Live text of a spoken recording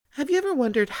Have you ever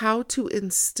wondered how to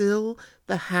instill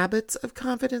the habits of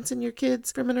confidence in your kids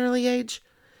from an early age?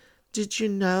 Did you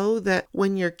know that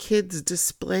when your kids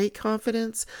display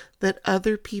confidence, that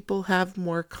other people have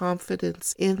more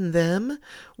confidence in them,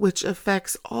 which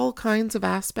affects all kinds of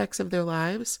aspects of their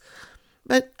lives?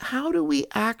 But how do we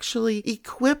actually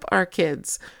equip our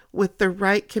kids with the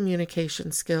right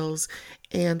communication skills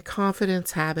and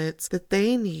confidence habits that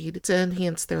they need to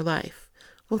enhance their life?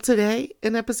 Well, today,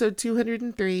 in episode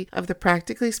 203 of the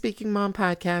Practically Speaking Mom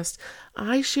podcast,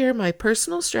 I share my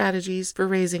personal strategies for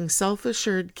raising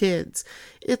self-assured kids.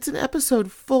 It's an episode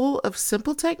full of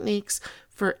simple techniques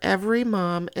for every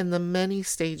mom in the many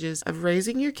stages of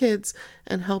raising your kids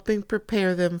and helping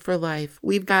prepare them for life.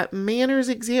 We've got manners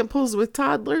examples with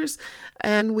toddlers,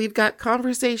 and we've got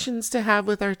conversations to have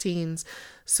with our teens.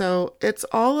 So it's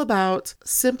all about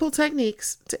simple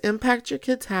techniques to impact your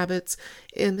kids' habits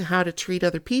in how to treat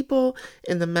other people,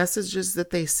 in the messages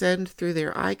that they send through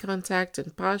their eye contact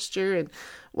and posture. And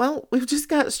well, we've just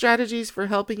got strategies for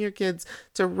helping your kids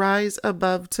to rise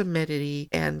above timidity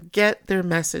and get their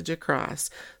message across.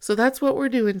 So that's what we're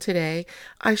doing today.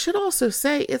 I should also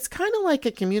say it's kind of like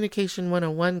a Communication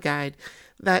 101 guide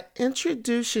that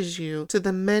introduces you to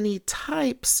the many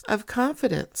types of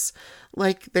confidence.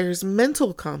 Like there's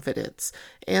mental confidence,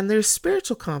 and there's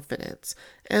spiritual confidence,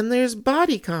 and there's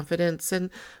body confidence, and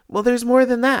well, there's more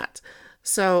than that.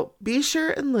 So be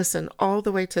sure and listen all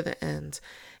the way to the end.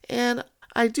 And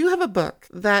I do have a book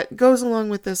that goes along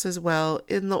with this as well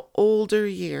in the older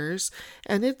years,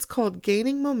 and it's called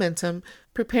Gaining Momentum,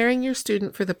 Preparing Your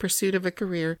Student for the Pursuit of a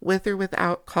Career with or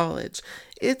Without College.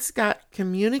 It's got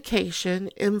communication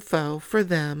info for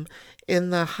them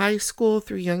in the high school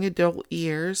through young adult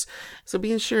years. So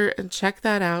be sure and check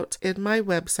that out in my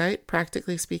website,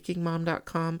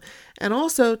 practicallyspeakingmom.com. And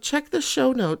also check the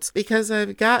show notes because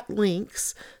I've got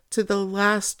links to the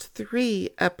last 3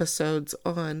 episodes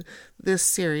on this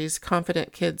series,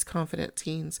 Confident Kids, Confident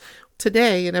Teens.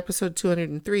 Today, in episode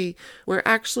 203, we're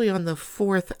actually on the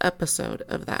 4th episode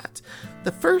of that.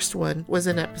 The first one was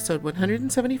in episode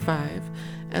 175,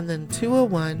 and then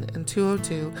 201 and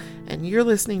 202, and you're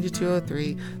listening to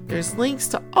 203. There's links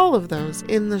to all of those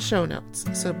in the show notes,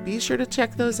 so be sure to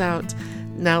check those out.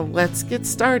 Now let's get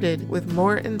started with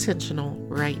More Intentional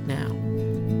right now.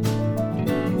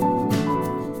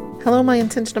 Hello, my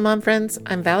Intentional Mom friends.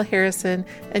 I'm Val Harrison,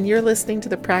 and you're listening to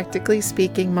the Practically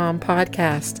Speaking Mom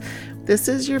podcast. This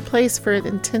is your place for an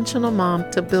intentional mom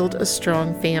to build a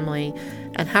strong family.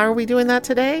 And how are we doing that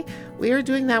today? We are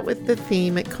doing that with the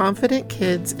theme Confident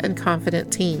Kids and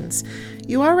Confident Teens.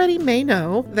 You already may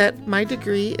know that my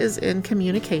degree is in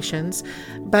communications,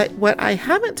 but what I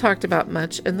haven't talked about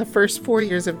much in the first 4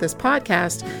 years of this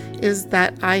podcast is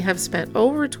that I have spent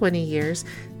over 20 years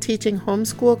teaching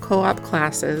homeschool co-op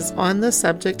classes on the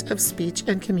subject of speech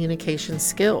and communication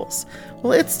skills.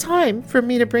 Well, it's time for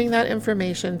me to bring that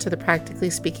information to the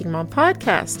Practically Speaking Mom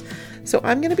podcast. So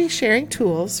I'm going to be sharing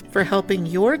tools for helping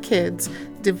your kids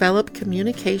develop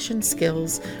communication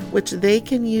skills, which they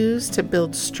can use to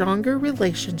build stronger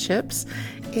relationships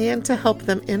and to help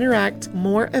them interact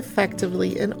more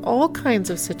effectively in all kinds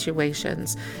of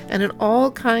situations and in all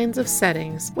kinds of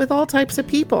settings with all types of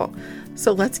people.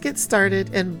 So let's get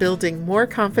started in building more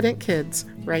confident kids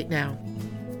right now.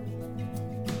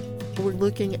 We're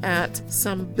looking at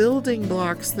some building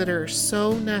blocks that are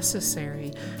so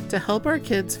necessary to help our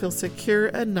kids feel secure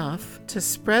enough to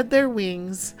spread their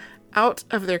wings out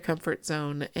of their comfort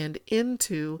zone and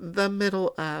into the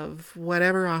middle of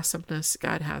whatever awesomeness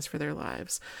God has for their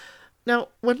lives. Now,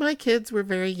 when my kids were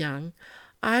very young,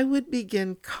 I would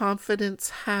begin confidence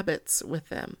habits with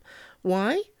them.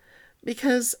 Why?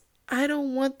 Because I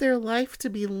don't want their life to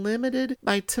be limited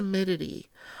by timidity.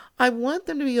 I want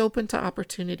them to be open to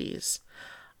opportunities.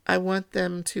 I want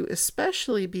them to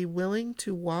especially be willing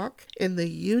to walk in the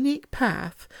unique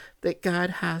path that God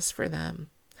has for them.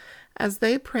 As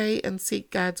they pray and seek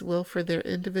God's will for their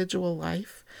individual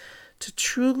life, to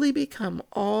truly become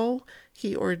all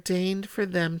He ordained for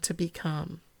them to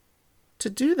become. To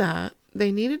do that,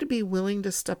 they needed to be willing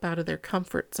to step out of their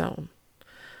comfort zone.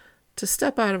 To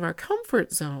step out of our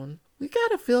comfort zone, we got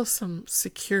to feel some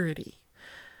security.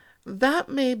 That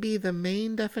may be the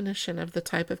main definition of the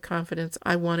type of confidence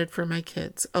I wanted for my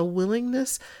kids, a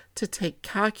willingness to take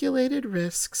calculated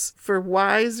risks for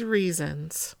wise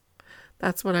reasons.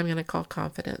 That's what I'm going to call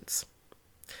confidence.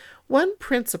 One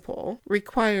principle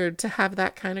required to have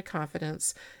that kind of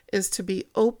confidence is to be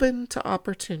open to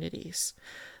opportunities.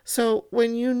 So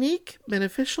when unique,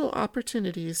 beneficial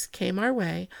opportunities came our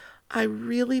way, I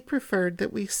really preferred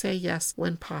that we say yes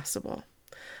when possible.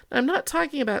 I'm not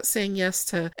talking about saying yes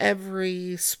to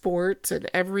every sport and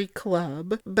every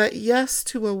club, but yes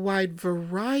to a wide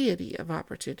variety of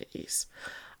opportunities.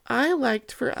 I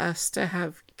liked for us to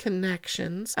have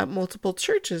connections at multiple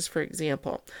churches, for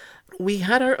example. We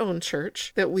had our own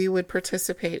church that we would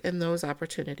participate in those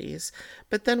opportunities,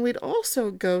 but then we'd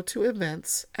also go to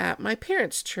events at my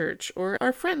parents' church or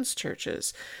our friends'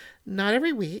 churches. Not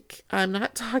every week. I'm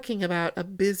not talking about a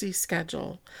busy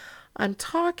schedule. I'm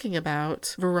talking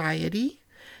about variety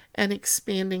and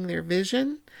expanding their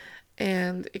vision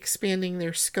and expanding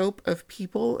their scope of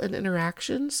people and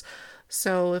interactions.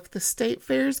 So if the state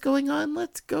fair is going on,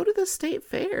 let's go to the state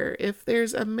fair. If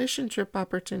there's a mission trip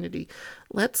opportunity,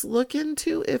 let's look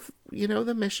into if,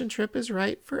 the mission trip is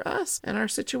right for us and our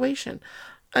situation.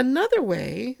 Another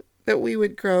way that we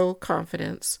would grow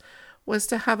confidence was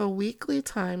to have a weekly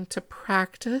time to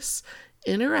practice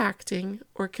interacting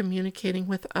or communicating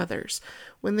with others.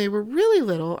 When they were really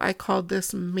little, I called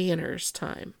this manners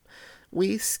time.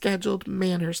 We scheduled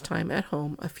manners time at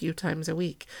home a few times a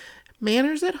week.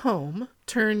 Manners at home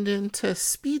turned into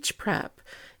speech prep.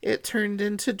 It turned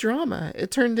into drama. It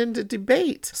turned into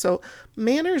debate. So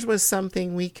manners was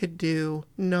something we could do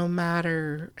no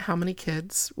matter how many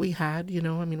kids we had.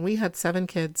 We had 7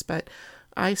 kids, but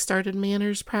I started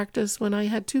manners practice when I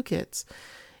had 2 kids.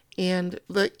 And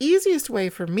the easiest way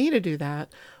for me to do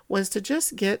that was to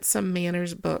just get some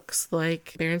manners books,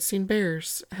 like Berenstain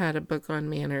Bears had a book on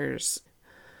manners.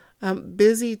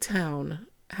 Busy Town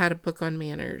had a book on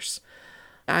manners.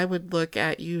 I would look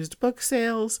at used book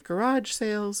sales, garage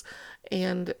sales,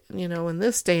 and, in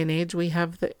this day and age, we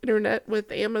have the internet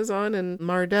with Amazon and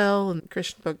Mardel and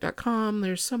ChristianBook.com.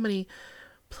 There's so many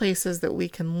places that we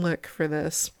can look for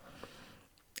this.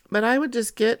 But I would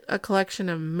just get a collection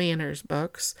of manners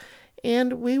books,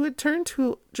 and we would turn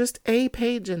to just a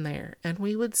page in there, and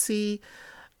we would see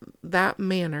that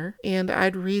manner, and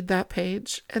I'd read that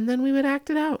page, and then we would act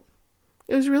it out.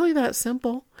 It was really that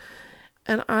simple.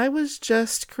 And I was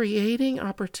just creating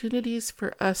opportunities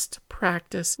for us to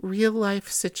practice real life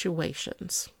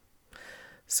situations.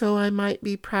 So I might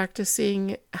be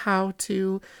practicing how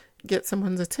to get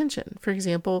someone's attention. For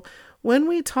example, when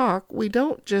we talk, we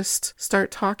don't just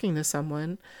start talking to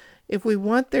someone. If we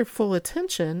want their full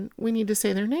attention, we need to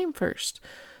say their name first.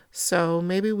 So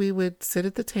maybe we would sit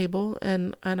at the table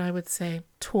and I would say,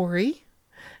 Tori.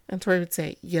 And Tori would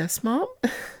say, yes, Mom.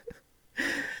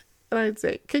 And I'd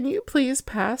say, can you please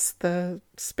pass the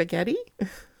spaghetti?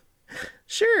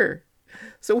 Sure.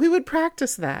 So we would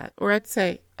practice that. Or I'd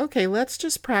say, okay, let's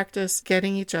just practice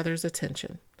getting each other's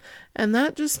attention. And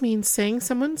that just means saying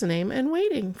someone's name and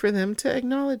waiting for them to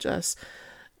acknowledge us.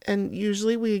 And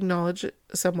usually we acknowledge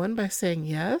someone by saying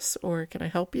yes, or can I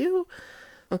help you?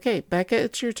 Okay, Becca,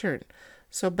 it's your turn.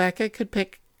 So Becca could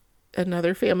pick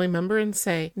another family member and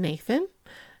say, Nathan.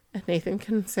 And Nathan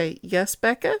can say, yes,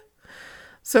 Becca.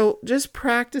 So just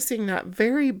practicing that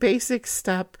very basic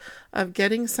step of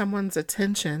getting someone's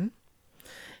attention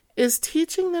is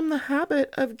teaching them the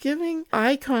habit of giving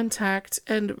eye contact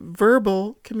and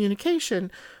verbal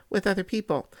communication with other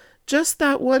people. Just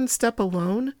that one step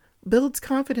alone builds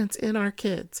confidence in our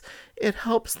kids. It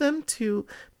helps them to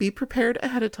be prepared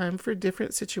ahead of time for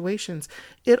different situations.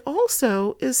 It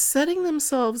also is setting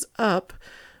themselves up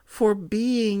for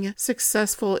being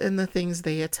successful in the things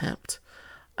they attempt.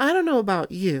 I don't know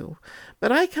about you,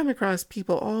 but I come across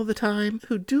people all the time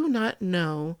who do not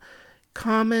know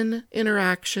common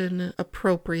interaction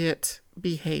appropriate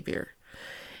behavior.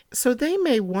 So they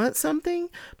may want something,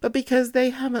 but because they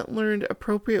haven't learned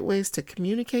appropriate ways to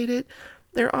communicate it,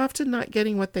 they're often not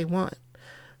getting what they want.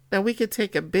 Now, we could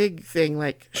take a big thing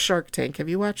like Shark Tank. Have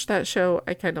you watched that show?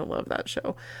 I kind of love that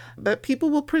show. But people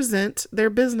will present their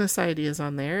business ideas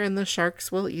on there, and the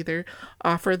sharks will either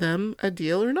offer them a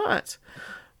deal or not.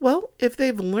 Well, if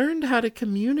they've learned how to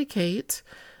communicate,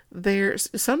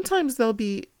 sometimes there'll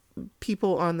be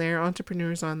people on there,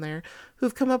 entrepreneurs on there,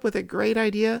 who've come up with a great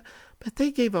idea, but they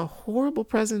gave a horrible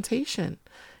presentation.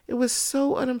 It was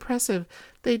so unimpressive.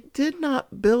 They did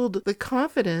not build the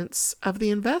confidence of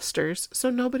the investors, so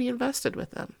nobody invested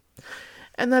with them.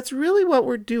 And that's really what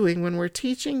we're doing when we're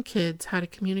teaching kids how to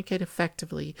communicate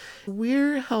effectively.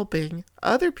 We're helping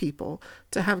other people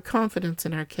to have confidence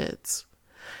in our kids.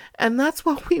 And that's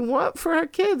what we want for our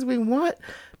kids. We want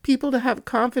people to have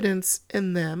confidence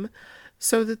in them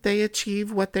so that they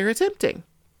achieve what they're attempting.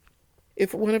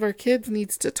 If one of our kids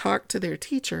needs to talk to their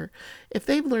teacher, if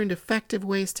they've learned effective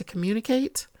ways to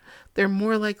communicate, they're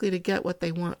more likely to get what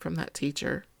they want from that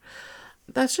teacher.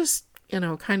 That's just,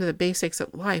 kind of the basics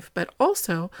of life, but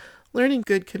also learning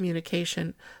good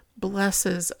communication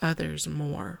blesses others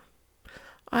more.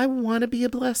 I want to be a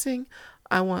blessing.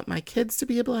 I want my kids to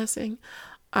be a blessing.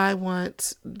 I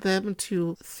want them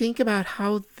to think about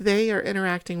how they are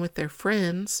interacting with their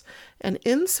friends. And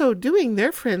in so doing,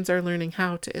 their friends are learning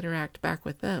how to interact back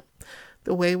with them.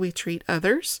 The way we treat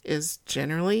others is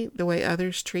generally the way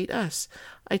others treat us.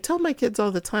 I tell my kids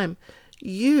all the time,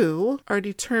 you are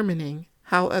determining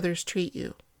how others treat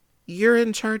you. You're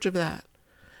in charge of that.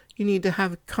 You need to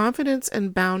have confidence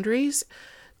and boundaries.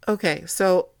 Okay,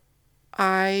 so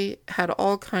I had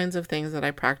all kinds of things that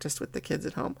I practiced with the kids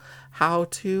at home. How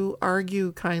to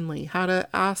argue kindly, how to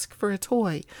ask for a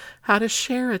toy, how to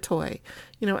share a toy.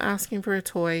 Asking for a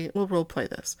toy, we'll role play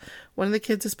this. One of the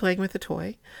kids is playing with a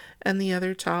toy, and the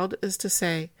other child is to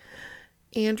say,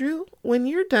 Andrew, when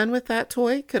you're done with that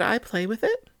toy, could I play with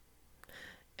it?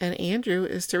 And Andrew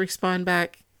is to respond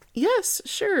back, yes,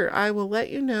 sure, I will let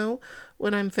you know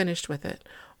when I'm finished with it.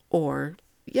 Or,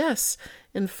 yes,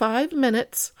 in 5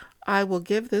 minutes, I will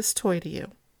give this toy to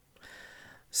you.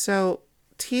 So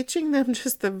teaching them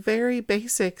just the very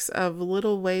basics of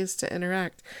little ways to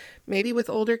interact. Maybe with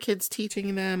older kids,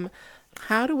 teaching them,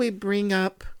 how do we bring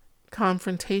up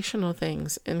confrontational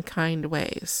things in kind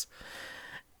ways?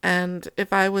 And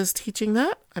if I was teaching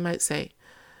that, I might say,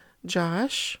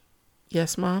 Josh,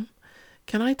 yes, Mom,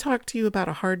 can I talk to you about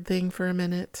a hard thing for a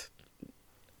minute?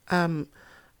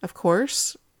 Of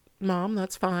course, Mom,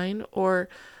 that's fine. Or,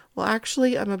 well,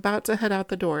 actually, I'm about to head out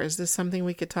the door. Is this something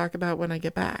we could talk about when I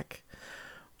get back?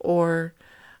 Or,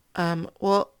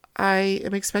 well, I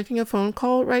am expecting a phone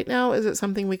call right now. Is it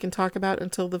something we can talk about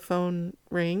until the phone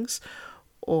rings?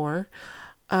 Or,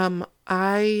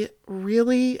 I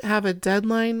really have a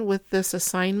deadline with this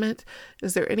assignment.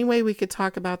 Is there any way we could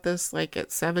talk about this like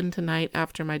at 7 tonight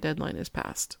after my deadline is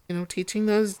passed? Teaching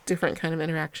those different kind of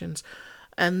interactions.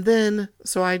 And then,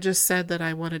 so I just said that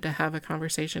I wanted to have a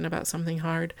conversation about something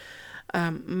hard.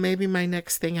 Maybe my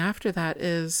next thing after that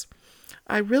is,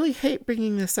 I really hate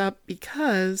bringing this up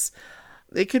because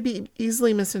it could be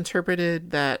easily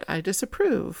misinterpreted that I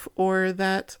disapprove, or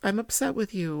that I'm upset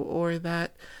with you, or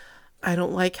that I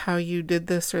don't like how you did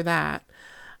this or that.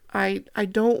 I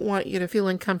don't want you to feel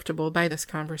uncomfortable by this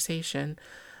conversation,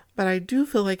 but I do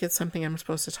feel like it's something I'm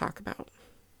supposed to talk about.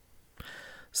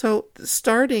 So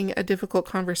starting a difficult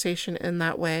conversation in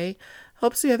that way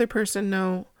helps the other person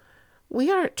know we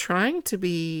aren't trying to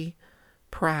be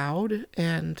proud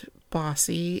and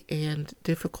bossy and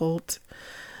difficult,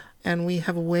 and we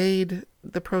have weighed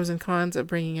the pros and cons of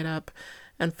bringing it up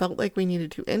and felt like we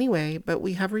needed to anyway, but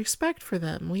we have respect for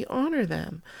them. We honor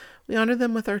them. We honor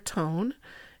them with our tone,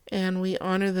 and we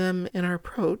honor them in our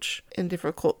approach in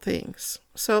difficult things.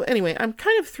 So anyway, I'm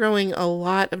kind of throwing a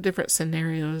lot of different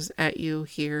scenarios at you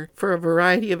here for a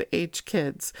variety of age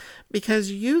kids, because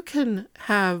you can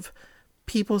have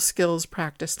people skills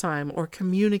practice time or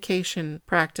communication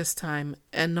practice time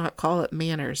and not call it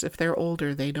manners. If they're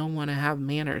older, they don't want to have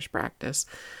manners practice.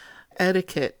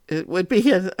 Etiquette, it would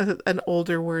be an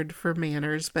older word for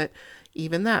manners, but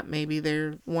even that, maybe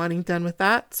they're wanting done with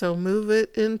that, so move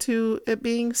it into it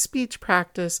being speech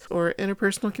practice or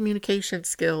interpersonal communication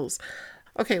skills.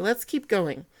 Okay, let's keep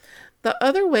going. The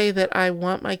other way that I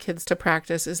want my kids to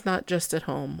practice is not just at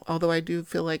home, although I do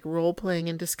feel like role-playing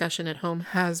and discussion at home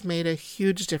has made a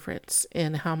huge difference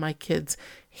in how my kids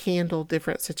handle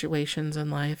different situations in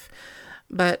life.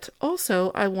 But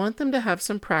also, I want them to have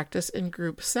some practice in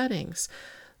group settings.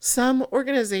 Some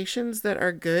organizations that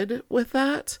are good with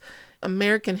that,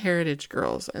 American Heritage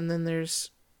Girls, and then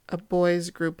there's a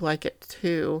boys group like it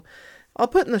too. I'll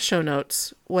put in the show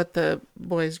notes what the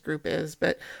boys group is,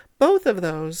 but both of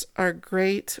those are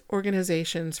great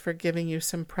organizations for giving you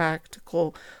some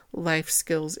practical life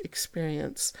skills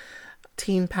experience.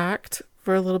 Teen Pact,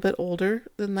 for a little bit older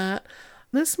than that.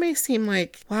 This may seem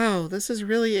like, wow, this is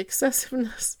really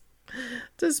excessiveness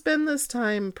to spend this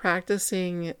time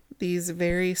practicing these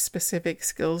very specific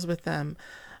skills with them.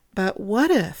 But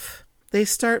what if they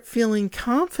start feeling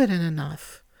confident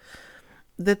enough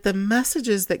that the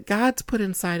messages that God's put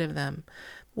inside of them,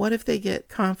 what if they get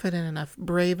confident enough,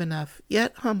 brave enough,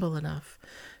 yet humble enough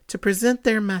to present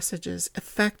their messages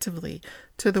effectively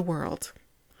to the world?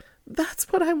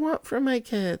 That's what I want for my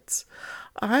kids.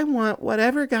 I want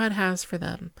whatever God has for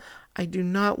them. I do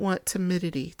not want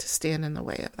timidity to stand in the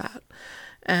way of that.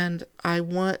 And I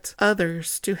want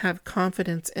others to have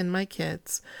confidence in my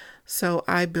kids. So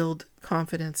I build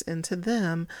confidence into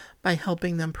them by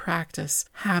helping them practice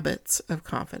habits of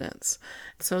confidence.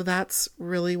 So that's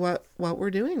really what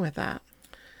we're doing with that.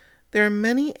 There are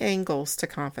many angles to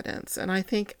confidence, and I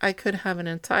think I could have an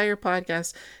entire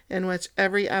podcast in which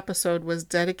every episode was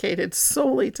dedicated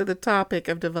solely to the topic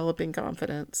of developing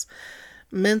confidence.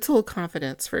 Mental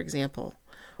confidence, for example.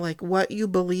 like what you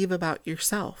believe about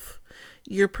yourself,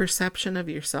 your perception of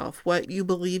yourself, what you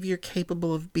believe you're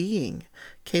capable of being,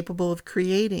 capable of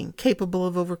creating, capable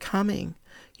of overcoming.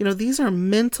 These are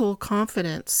mental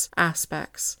confidence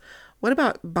aspects. What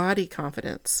about body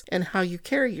confidence and how you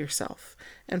carry yourself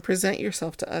and present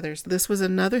yourself to others? This was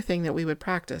another thing that we would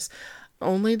practice.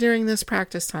 Only during this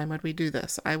practice time would we do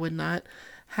this. I would not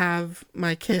have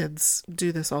my kids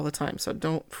do this all the time, so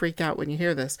don't freak out when you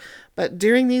hear this. But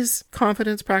during these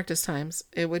confidence practice times,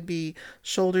 it would be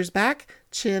shoulders back,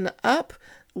 chin up,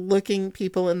 looking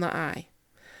people in the eye.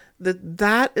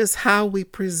 That is how we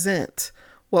present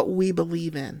what we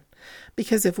believe in.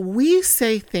 Because if we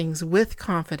say things with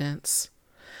confidence,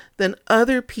 then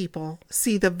other people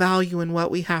see the value in what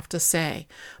we have to say.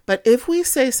 But if we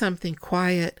say something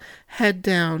quiet, head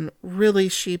down, really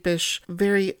sheepish,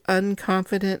 very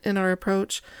unconfident in our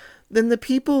approach, then the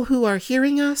people who are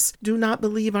hearing us do not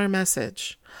believe our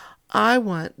message. I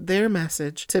want their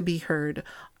message to be heard.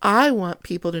 I want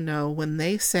people to know when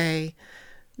they say,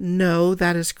 no,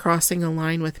 that is crossing a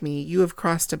line with me. You have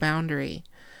crossed a boundary.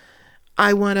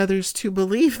 I want others to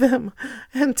believe them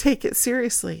and take it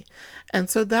seriously. And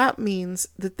so that means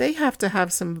that they have to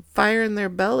have some fire in their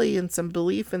belly and some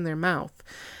belief in their mouth.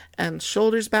 And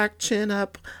shoulders back, chin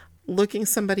up, looking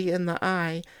somebody in the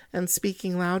eye and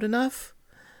speaking loud enough,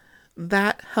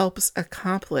 that helps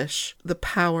accomplish the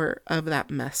power of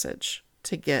that message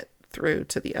to get through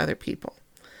to the other people.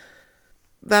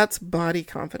 That's body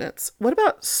confidence. What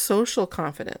about social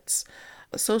confidence?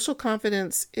 Social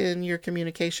confidence in your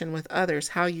communication with others,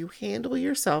 how you handle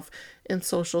yourself in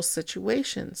social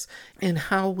situations, and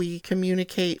how we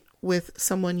communicate with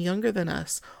someone younger than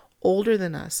us, older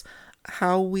than us,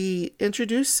 how we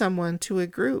introduce someone to a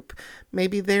group.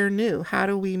 Maybe they're new. How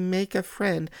do we make a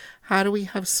friend? How do we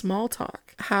have small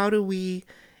talk? How do we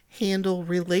handle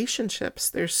relationships?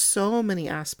 There's so many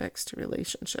aspects to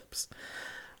relationships.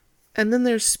 And then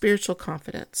there's spiritual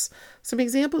confidence. Some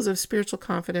examples of spiritual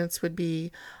confidence would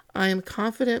be, I am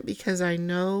confident because I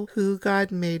know who God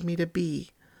made me to be.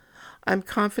 I'm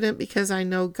confident because I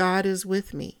know God is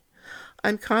with me.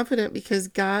 I'm confident because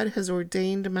God has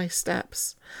ordained my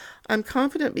steps. I'm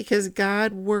confident because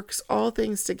God works all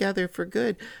things together for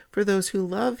good for those who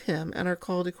love him and are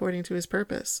called according to his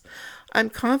purpose. I'm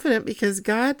confident because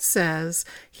God says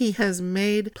he has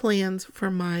made plans for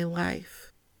my life.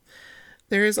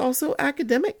 There is also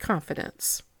academic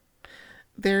confidence.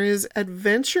 There is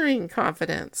adventuring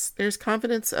confidence. There's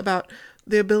confidence about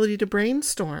the ability to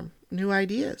brainstorm new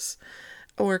ideas,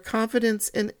 or confidence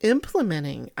in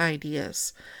implementing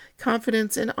ideas,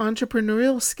 confidence in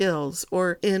entrepreneurial skills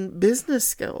or in business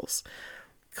skills.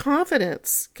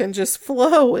 Confidence can just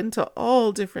flow into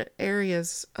all different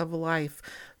areas of life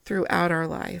throughout our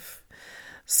life.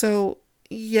 So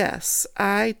yes,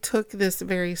 I took this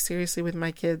very seriously with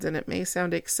my kids, and it may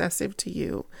sound excessive to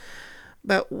you,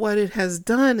 but what it has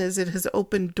done is it has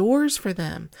opened doors for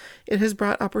them. It has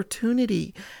brought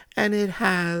opportunity, and it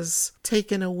has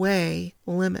taken away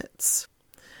limits.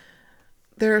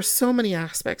 There are so many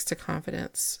aspects to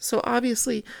confidence. So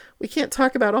obviously, we can't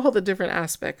talk about all the different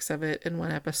aspects of it in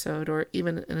one episode or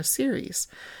even in a series.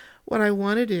 What I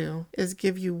want to do is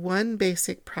give you one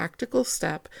basic practical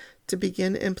step to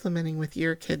begin implementing with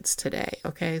your kids today.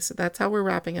 Okay, so that's how we're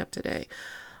wrapping up today.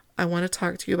 I want to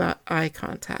talk to you about eye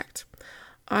contact.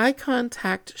 Eye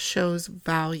contact shows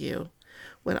value.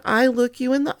 When I look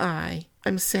you in the eye,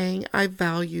 I'm saying I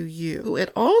value you.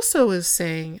 It also is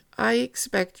saying I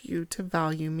expect you to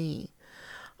value me.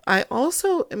 I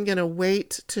also am going to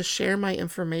wait to share my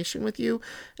information with you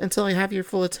until I have your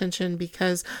full attention,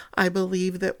 because I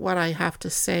believe that what I have to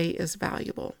say is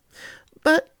valuable.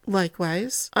 But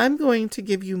likewise, I'm going to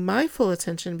give you my full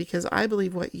attention because I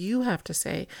believe what you have to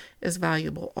say is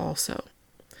valuable also.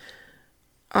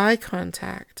 Eye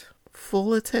contact,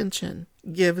 full attention,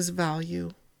 gives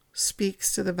value,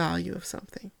 speaks to the value of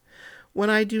something. When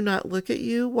I do not look at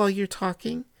you while you're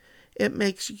talking, it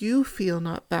makes you feel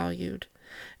not valued,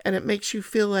 and it makes you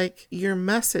feel like your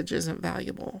message isn't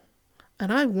valuable.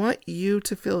 And I want you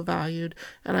to feel valued,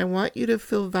 and I want you to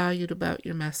feel valued about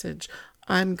your message.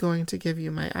 I'm going to give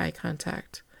you my eye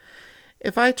contact.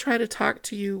 If I try to talk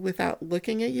to you without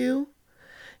looking at you,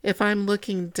 if I'm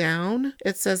looking down,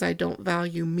 it says I don't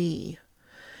value me.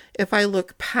 If I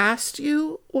look past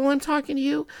you while I'm talking to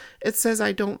you, it says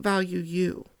I don't value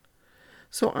you.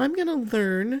 So I'm going to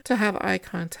learn to have eye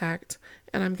contact,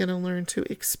 and I'm going to learn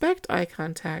to expect eye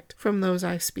contact from those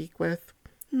I speak with,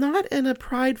 not in a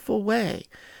prideful way,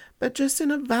 but just in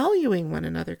a valuing one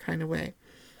another kind of way.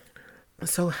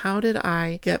 So how did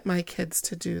I get my kids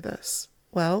to do this?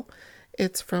 Well,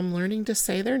 It's from learning to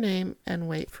say their name and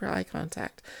wait for eye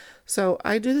contact. So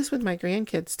I do this with my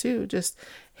grandkids too. Just,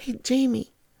 hey,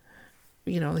 Jamie,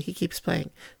 he keeps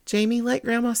playing. Jamie, let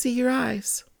Grandma see your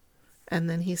eyes. And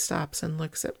then he stops and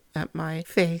looks at my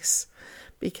face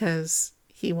because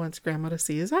he wants Grandma to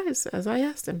see his eyes as I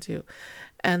asked him to.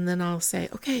 And then I'll say,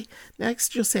 okay,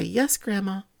 next you'll say, yes,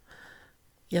 Grandma.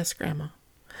 Yes, Grandma.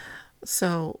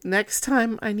 So next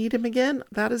time I need him again,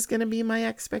 that is going to be my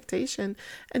expectation.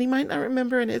 And he might not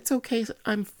remember, and it's okay.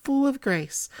 I'm full of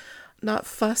grace. Not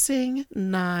fussing,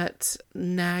 not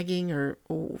nagging or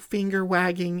finger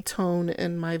wagging tone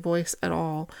in my voice at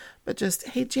all, but just,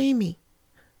 hey, Jamie.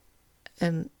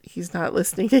 And he's not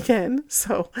listening again.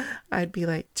 So I'd be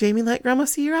like, Jamie, let Grandma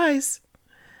see your eyes.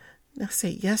 Now say,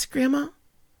 yes, Grandma.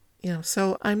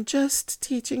 So I'm just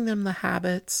teaching them the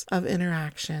habits of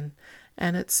interaction.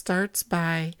 And it starts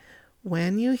by,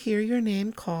 when you hear your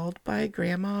name called by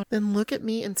Grandma, then look at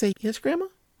me and say, yes, Grandma.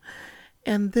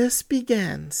 And this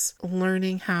begins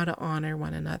learning how to honor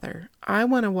one another. I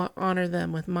want to honor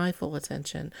them with my full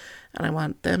attention, and I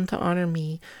want them to honor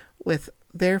me with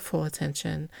their full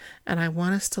attention. And I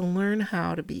want us to learn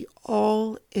how to be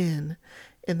all in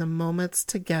the moments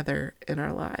together in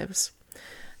our lives.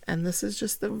 And this is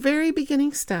just the very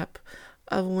beginning step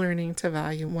of learning to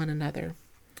value one another.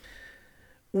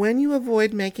 When you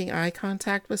avoid making eye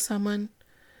contact with someone,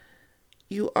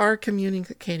 you are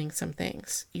communicating some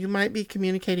things. You might be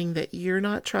communicating that you're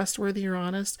not trustworthy or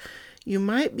honest. You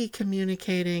might be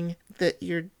communicating that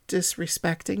you're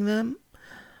disrespecting them.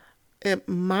 It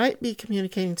might be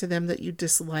communicating to them that you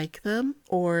dislike them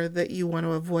or that you want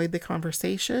to avoid the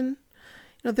conversation.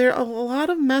 There are a lot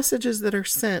of messages that are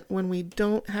sent when we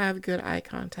don't have good eye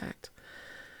contact.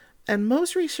 And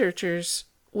most researchers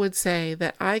would say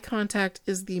that eye contact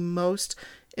is the most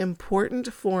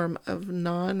important form of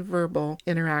nonverbal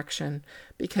interaction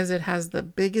because it has the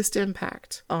biggest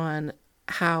impact on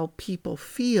how people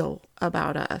feel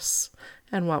about us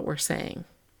and what we're saying.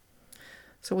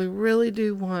 So we really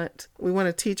do want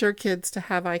to teach our kids to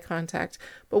have eye contact,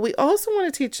 but we also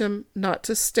want to teach them not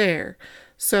to stare.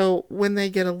 So when they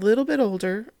get a little bit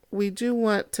older, we do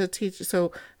want to teach.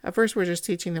 So at first we're just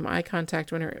teaching them eye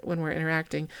contact when we're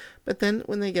interacting. But then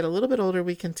when they get a little bit older,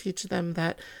 we can teach them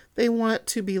that they want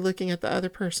to be looking at the other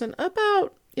person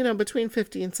about, between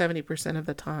 50 and 70% of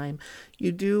the time.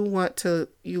 You do want to,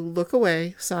 you look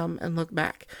away some and look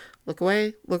back. Look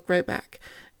away, look right back.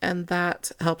 And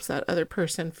that helps that other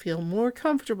person feel more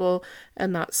comfortable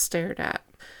and not stared at.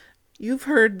 You've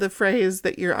heard the phrase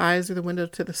that your eyes are the window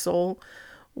to the soul.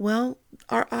 Well,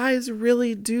 our eyes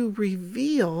really do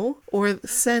reveal or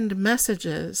send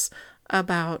messages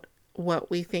about what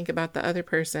we think about the other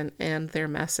person and their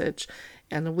message.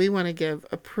 And we want to give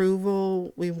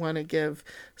approval. We want to give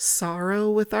sorrow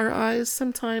with our eyes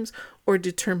sometimes, or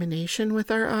determination with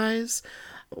our eyes.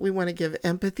 We want to give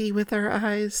empathy with our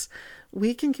eyes.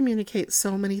 We can communicate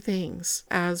so many things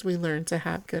as we learn to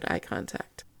have good eye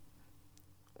contact.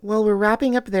 Well, we're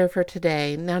wrapping up there for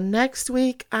today. Now, next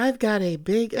week, I've got a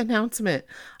big announcement.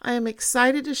 I am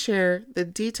excited to share the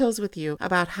details with you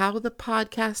about how the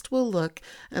podcast will look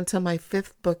until my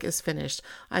 5th book is finished.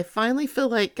 I finally feel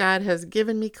like God has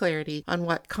given me clarity on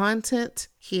what content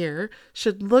here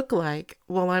should look like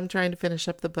while I'm trying to finish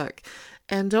up the book.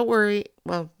 And don't worry,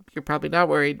 well, you're probably not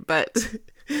worried, but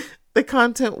the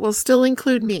content will still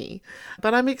include me,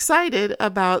 but I'm excited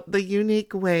about the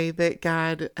unique way that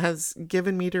God has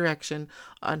given me direction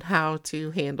on how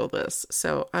to handle this.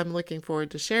 So I'm looking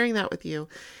forward to sharing that with you.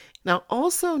 Now,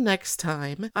 also next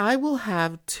time, I will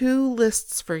have 2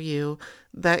 lists for you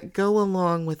that go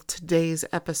along with today's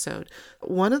episode.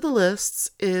 One of the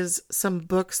lists is some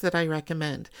books that I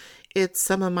recommend. It's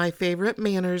some of my favorite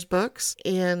manners books,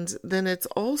 and then it's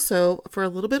also, for a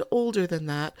little bit older than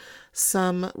that,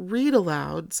 some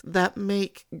read-alouds that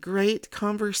make great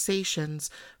conversations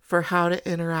for how to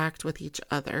interact with each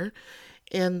other.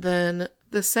 And then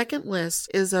the second list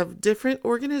is of different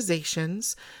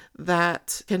organizations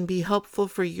that can be helpful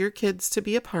for your kids to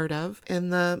be a part of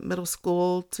in the middle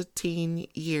school to teen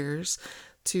years,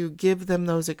 to give them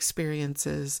those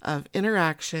experiences of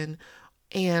interaction.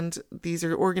 And these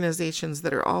are organizations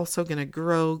that are also going to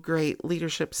grow great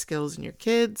leadership skills in your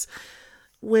kids,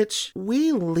 which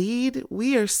we lead.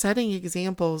 We are setting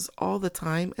examples all the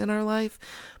time in our life,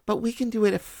 but we can do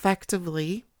it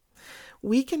effectively.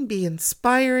 We can be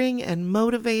inspiring and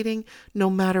motivating no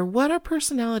matter what our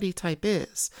personality type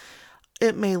is.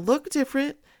 It may look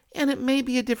different, and it may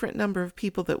be a different number of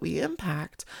people that we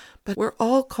impact, but we're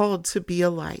all called to be a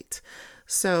light.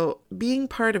 So being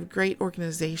part of great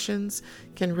organizations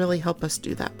can really help us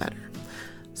do that better.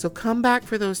 So come back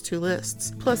for those 2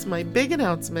 lists, plus my big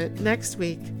announcement next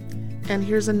week. And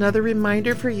here's another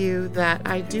reminder for you that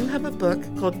I do have a book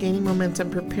called Gaining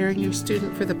Momentum, Preparing Your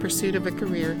Student for the Pursuit of a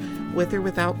Career with or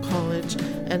Without College.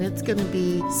 And it's going to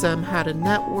be some how to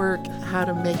network, how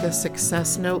to make a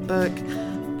success notebook,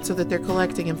 so that they're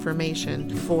collecting information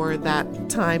for that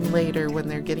time later when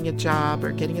they're getting a job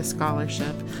or getting a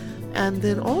scholarship. And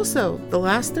then also, the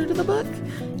last third of the book,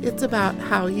 it's about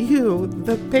how you,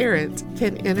 the parent,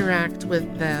 can interact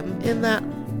with them in that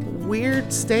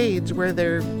weird stage where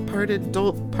they're part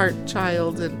adult, part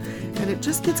child, and it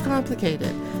just gets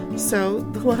complicated. So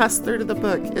the last third of the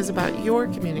book is about your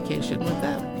communication with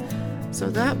them. So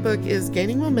that book is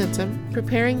Gaining Momentum,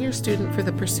 Preparing Your Student for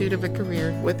the Pursuit of a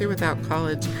Career with or Without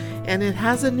College. And it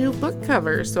has a new book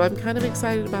cover, so I'm kind of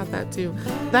excited about that too.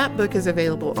 That book is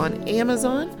available on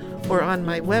Amazon or on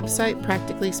my website,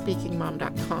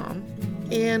 practicallyspeakingmom.com.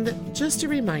 And just a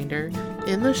reminder,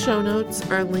 in the show notes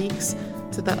are links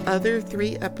to the other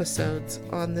 3 episodes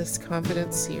on this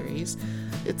confidence series.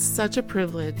 It's such a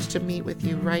privilege to meet with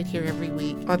you right here every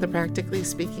week on the Practically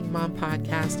Speaking Mom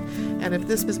podcast. And if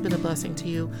this has been a blessing to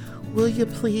you, will you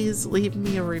please leave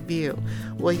me a review?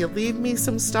 Will you leave me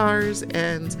some stars?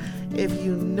 And if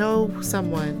you know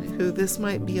someone who this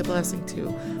might be a blessing to,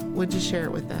 would you share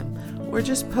it with them? Or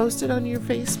just post it on your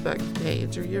Facebook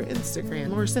page or your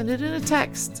Instagram, or send it in a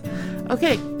text.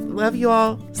 Okay, love you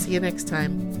all. See you next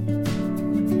time.